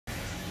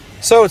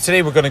So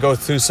today we're going to go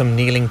through some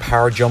kneeling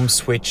power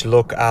jumps which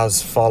look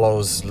as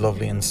follows,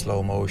 lovely in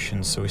slow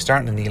motion. So we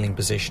start in a kneeling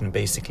position,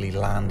 basically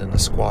land in a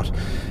squat.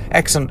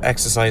 Excellent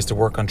exercise to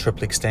work on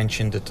triple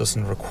extension that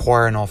doesn't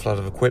require an awful lot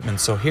of equipment.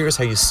 So here's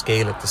how you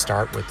scale it to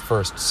start with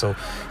first. So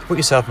you put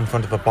yourself in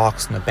front of a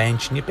box and a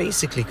bench and you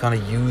basically kind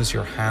of use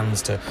your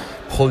hands to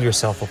pull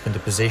yourself up into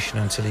position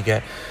until you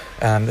get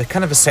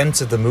kind of a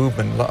sense of the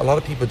movement. A lot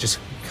of people just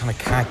kind of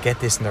can't get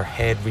this in their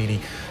head really,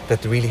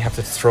 that they really have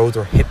to throw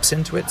their hips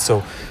into it.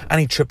 So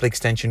any triple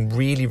extension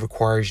really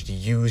requires you to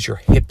use your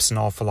hips an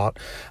awful lot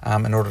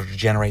in order to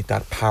generate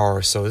that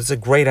power. So this is a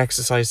great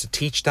exercise to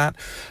teach that.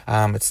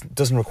 It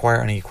doesn't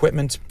require any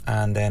equipment,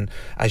 and then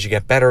as you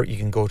get better you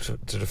can go to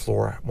the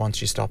floor once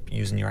you stop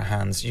using your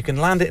hands. You can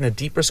land it in a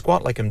deeper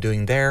squat like I'm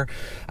doing there,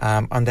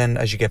 and then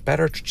as you get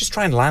better just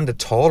try and land it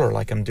taller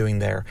like I'm doing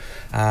there.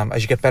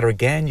 As you get better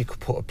again, you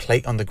could put a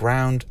plate on the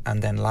ground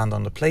and then land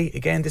on the plate.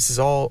 Again, this is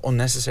all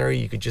unnecessary.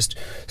 You could just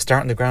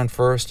start on the ground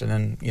first and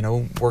then, you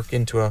know, work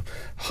into a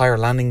higher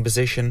landing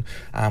position,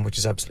 which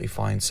is absolutely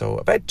fine. So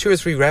about 2 or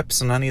 3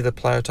 reps on any of the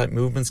plyo type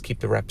movements.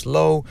 Keep the reps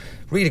low.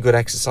 Really good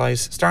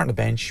exercise. Start on the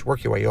bench,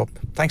 work your way up.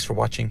 Thanks for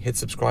watching. Hit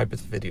subscribe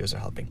if the videos are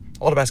helping.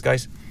 All the best,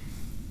 guys.